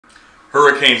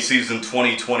Hurricane season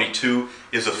 2022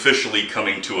 is officially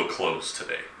coming to a close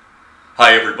today.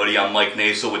 Hi everybody, I'm Mike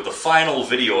Nasa with the final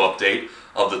video update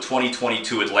of the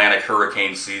 2022 Atlantic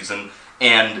hurricane season,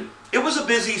 and it was a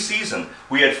busy season.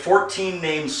 We had 14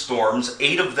 named storms,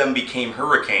 8 of them became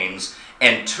hurricanes,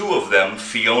 and 2 of them,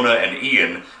 Fiona and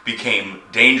Ian, became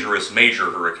dangerous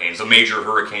major hurricanes. A major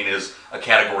hurricane is a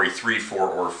category 3, 4,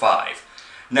 or 5.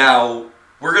 Now,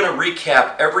 we're going to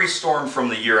recap every storm from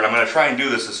the year, and I'm going to try and do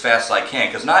this as fast as I can,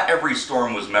 because not every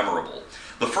storm was memorable.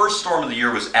 The first storm of the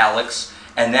year was Alex,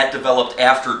 and that developed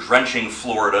after drenching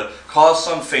Florida, caused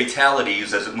some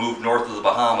fatalities as it moved north of the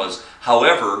Bahamas.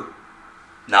 However,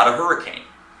 not a hurricane.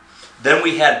 Then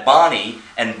we had Bonnie,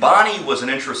 and Bonnie was an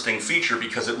interesting feature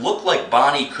because it looked like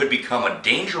Bonnie could become a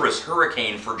dangerous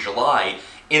hurricane for July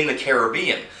in the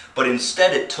Caribbean, but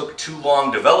instead it took too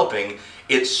long developing.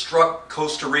 It struck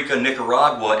Costa Rica,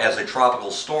 Nicaragua as a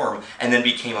tropical storm and then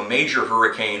became a major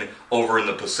hurricane over in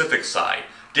the Pacific side.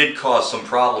 Did cause some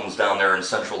problems down there in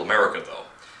Central America though.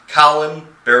 Colin,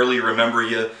 barely remember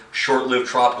you, short-lived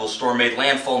tropical storm, made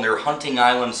landfall near Hunting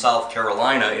Island, South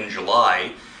Carolina in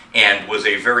July and was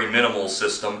a very minimal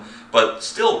system, but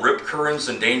still rip currents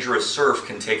and dangerous surf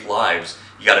can take lives.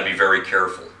 You got to be very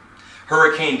careful.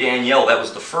 Hurricane Danielle, that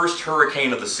was the first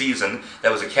hurricane of the season.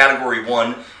 That was a category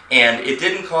 1, and it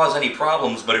didn't cause any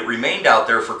problems, but it remained out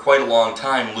there for quite a long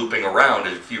time looping around,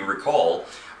 if you recall.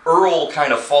 Earl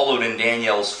kind of followed in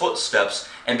Danielle's footsteps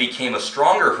and became a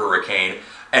stronger hurricane,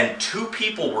 and 2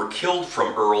 people were killed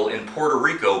from Earl in Puerto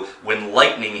Rico when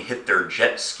lightning hit their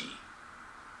jet ski.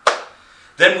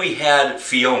 Then we had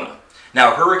Fiona.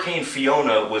 Now, Hurricane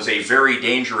Fiona was a very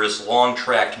dangerous,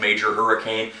 long-tracked major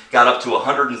hurricane, got up to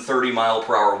 130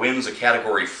 mile-per-hour winds, a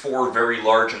category 4, very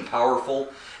large and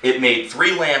powerful. It made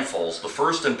 3 landfalls, the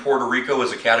first in Puerto Rico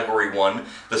as a category 1,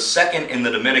 the second in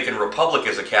the Dominican Republic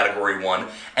as a category 1,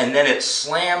 and then it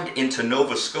slammed into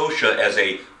Nova Scotia as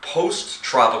a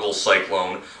post-tropical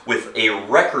cyclone with a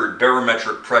record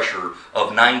barometric pressure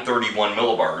of 931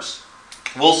 millibars.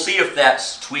 We'll see if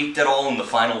that's tweaked at all in the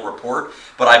final report,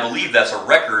 but I believe that's a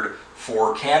record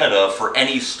for Canada for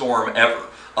any storm ever.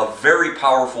 A very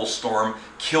powerful storm,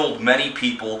 killed many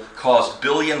people, caused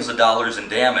billions of dollars in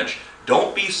damage.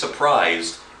 Don't be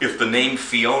surprised if the name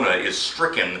Fiona is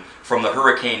stricken from the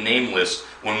hurricane name list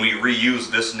when we reuse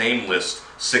this name list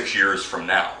 6 years from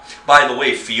now. By the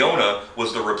way, Fiona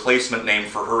was the replacement name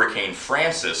for Hurricane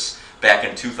Francis back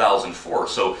in 2004.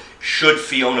 So should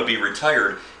Fiona be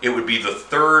retired, it would be the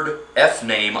 3rd F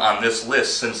name on this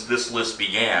list since this list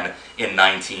began in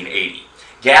 1980.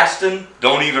 Gaston,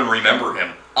 don't even remember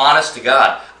him. Honest to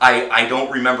God, I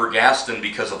don't remember Gaston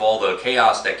because of all the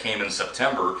chaos that came in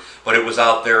September, but it was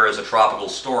out there as a tropical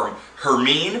storm.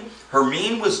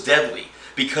 Hermine was deadly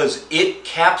because it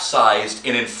capsized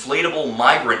an inflatable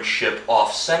migrant ship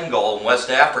off Senegal in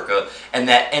West Africa, and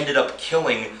that ended up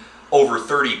killing over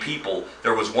 30 people.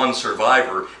 There was 1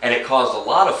 survivor, and it caused a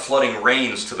lot of flooding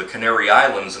rains to the Canary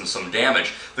Islands and some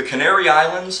damage. The Canary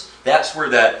Islands, that's where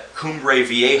that Cumbre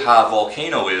Vieja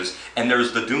volcano is, and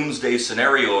there's the doomsday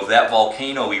scenario of that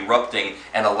volcano erupting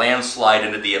and a landslide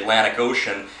into the Atlantic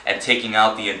Ocean and taking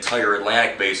out the entire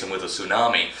Atlantic basin with a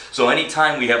tsunami. So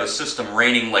anytime we have a system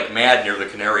raining like mad near the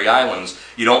Canary Islands,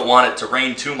 you don't want it to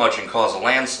rain too much and cause a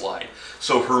landslide.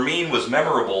 So Hermine was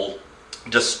memorable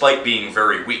despite being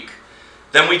very weak.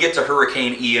 Then we get to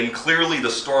Hurricane Ian, clearly the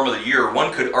storm of the year.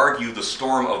 One could argue the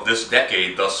storm of this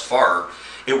decade thus far.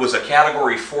 It was a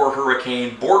category 4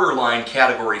 hurricane, borderline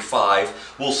category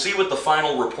 5. We'll see what the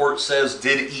final report says.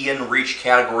 Did Ian reach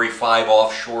category 5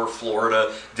 offshore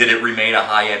Florida? Did it remain a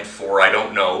high-end 4? I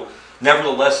don't know.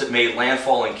 Nevertheless, it made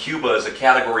landfall in Cuba as a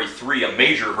category 3, a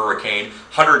major hurricane,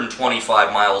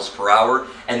 125 miles per hour,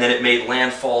 and then it made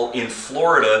landfall in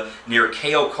Florida near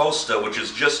Cayo Costa, which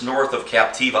is just north of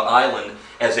Captiva Island,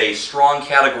 as a strong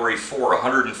category 4,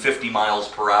 150 miles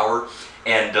per hour,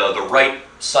 and the right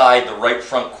side, the right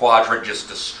front quadrant just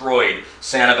destroyed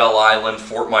Sanibel Island,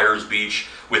 Fort Myers Beach,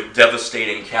 with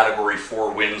devastating category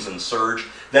 4 winds and surge.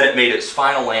 Then it made its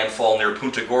final landfall near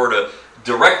Punta Gorda,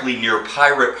 directly near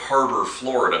Pirate Harbor,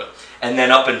 Florida, and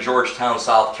then up in Georgetown,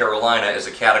 South Carolina as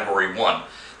a category 1.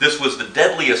 This was the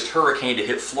deadliest hurricane to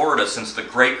hit Florida since the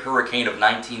Great Hurricane of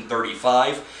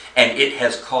 1935, and it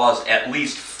has caused at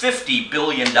least $50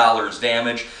 billion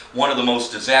damage, one of the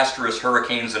most disastrous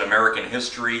hurricanes in American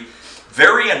history.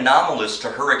 Very anomalous to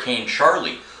Hurricane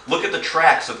Charlie. Look at the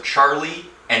tracks of Charlie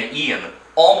and Ian,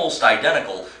 almost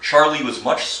identical. Charlie was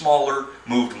much smaller,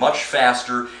 moved much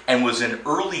faster, and was in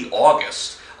early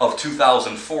August. of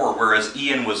 2004, whereas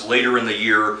Ian was later in the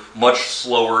year, much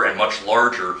slower and much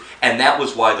larger, and that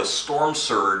was why the storm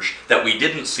surge that we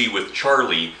didn't see with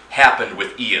Charley happened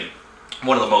with Ian.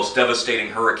 One of the most devastating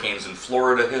hurricanes in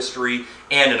Florida history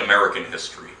and in American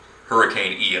history.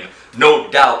 Hurricane Ian. No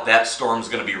doubt that storm's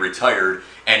going to be retired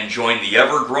and join the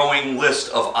ever-growing list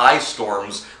of ice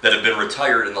storms that have been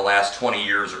retired in the last 20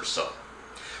 years or so.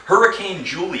 Hurricane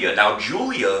Julia. Now,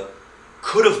 Julia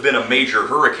could have been a major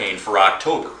hurricane for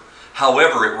October.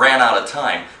 However, it ran out of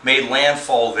time, made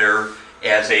landfall there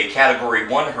as a Category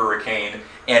 1 hurricane,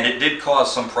 and it did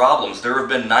cause some problems. There have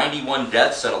been 91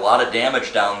 deaths and a lot of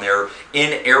damage down there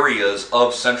in areas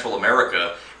of Central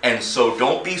America. And so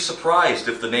don't be surprised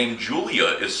if the name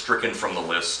Julia is stricken from the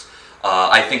list.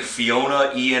 I think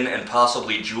Fiona, Ian, and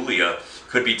possibly Julia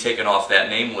could be taken off that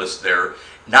name list there,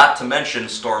 not to mention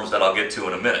storms that I'll get to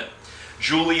in a minute.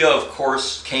 Julia, of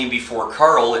course, came before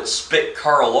Carl. It spit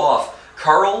Carl off.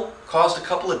 Carl caused a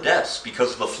couple of deaths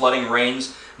because of the flooding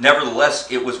rains.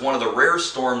 Nevertheless, it was one of the rare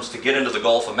storms to get into the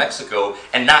Gulf of Mexico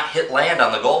and not hit land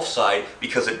on the Gulf side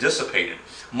because it dissipated,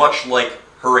 much like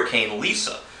Hurricane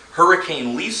Lisa.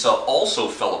 Hurricane Lisa also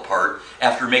fell apart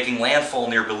after making landfall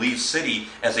near Belize City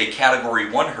as a Category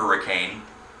 1 hurricane.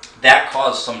 That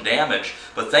caused some damage,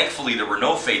 but thankfully there were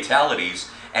no fatalities,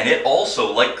 and it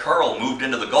also, like Carl, moved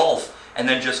into the Gulf and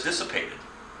then just dissipated.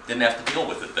 Didn't have to deal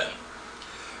with it then.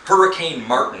 Hurricane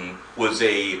Martin was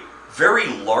a very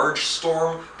large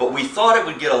storm, but we thought it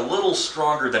would get a little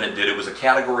stronger than it did. It was a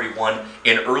Category 1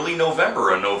 in early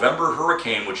November, a November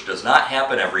hurricane, which does not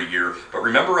happen every year. But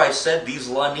remember I said these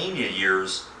La Nina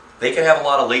years, they could have a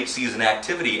lot of late season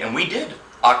activity, and we did.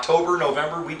 October,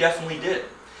 November, we definitely did.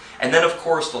 And then, of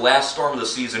course, the last storm of the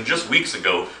season, just weeks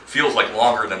ago, feels like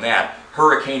longer than that.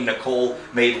 Hurricane Nicole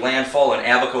made landfall in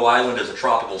Abaco Island as a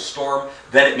tropical storm.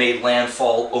 Then it made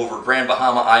landfall over Grand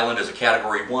Bahama Island as a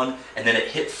Category 1. And then it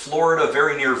hit Florida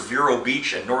very near Vero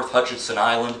Beach and North Hutchinson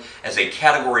Island as a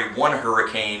Category 1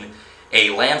 hurricane. A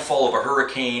landfall of a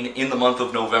hurricane in the month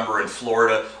of November in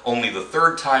Florida, only the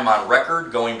third time on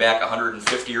record, going back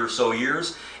 150 or so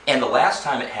years. And the last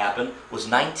time it happened was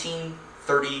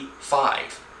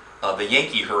 1935. The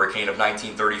Yankee hurricane of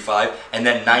 1935, and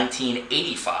then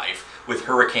 1985 with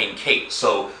Hurricane Kate.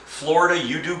 So Florida,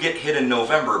 you do get hit in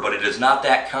November, but it is not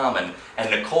that common, and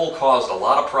Nicole caused a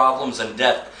lot of problems and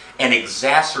death and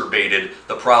exacerbated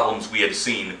the problems we had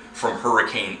seen from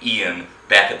Hurricane Ian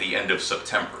back at the end of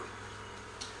September.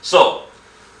 So,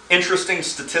 interesting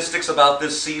statistics about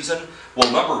this season.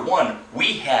 Well, number one,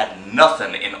 we had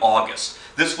nothing in August.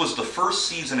 This was the first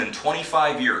season in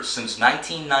 25 years, since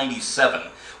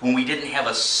 1997, when we didn't have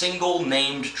a single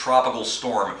named tropical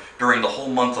storm during the whole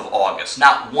month of August.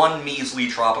 Not one measly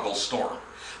tropical storm.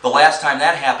 The last time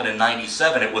that happened in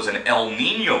 97, it was an El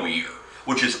Nino year,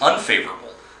 which is unfavorable.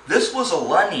 This was a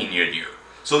La Nina year.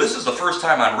 So this is the first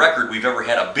time on record we've ever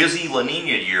had a busy La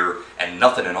Nina year and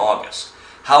nothing in August.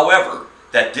 However,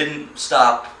 that didn't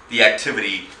stop the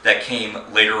activity that came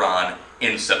later on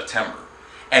in September.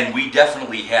 And we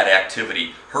definitely had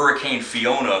activity. Hurricane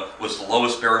Fiona was the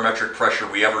lowest barometric pressure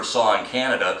we ever saw in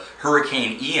Canada.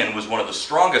 Hurricane Ian was one of the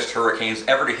strongest hurricanes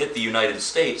ever to hit the United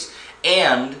States.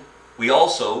 And we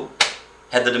also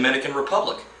had the Dominican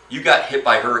Republic. You got hit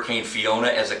by Hurricane Fiona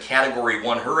as a Category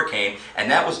 1 hurricane, and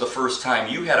that was the first time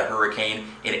you had a hurricane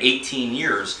in 18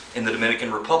 years in the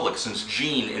Dominican Republic since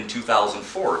Jeanne in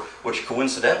 2004, which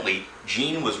coincidentally,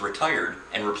 Jeanne was retired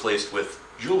and replaced with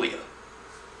Julia.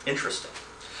 Interesting.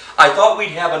 I thought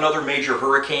we'd have another major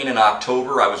hurricane in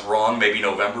October. I was wrong, maybe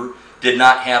November. Did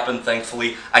not happen,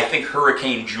 thankfully. I think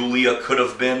Hurricane Julia could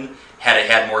have been, had it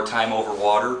had more time over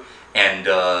water, and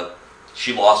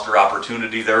she lost her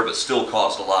opportunity there, but still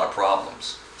caused a lot of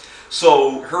problems.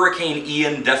 So Hurricane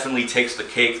Ian definitely takes the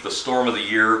cake, the storm of the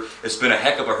year. It's been a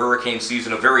heck of a hurricane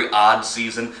season, a very odd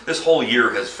season. This whole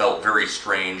year has felt very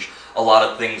strange. A lot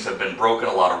of things have been broken,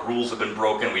 a lot of rules have been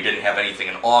broken. We didn't have anything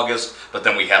in August, but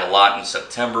then we had a lot in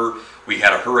September. We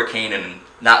had a hurricane in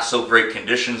not so great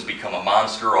conditions become a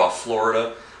monster off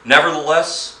Florida.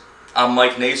 Nevertheless, I'm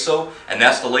Mike Naso, and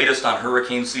that's the latest on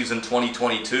hurricane season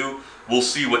 2022. We'll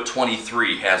see what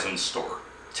 23 has in store.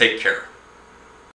 Take care.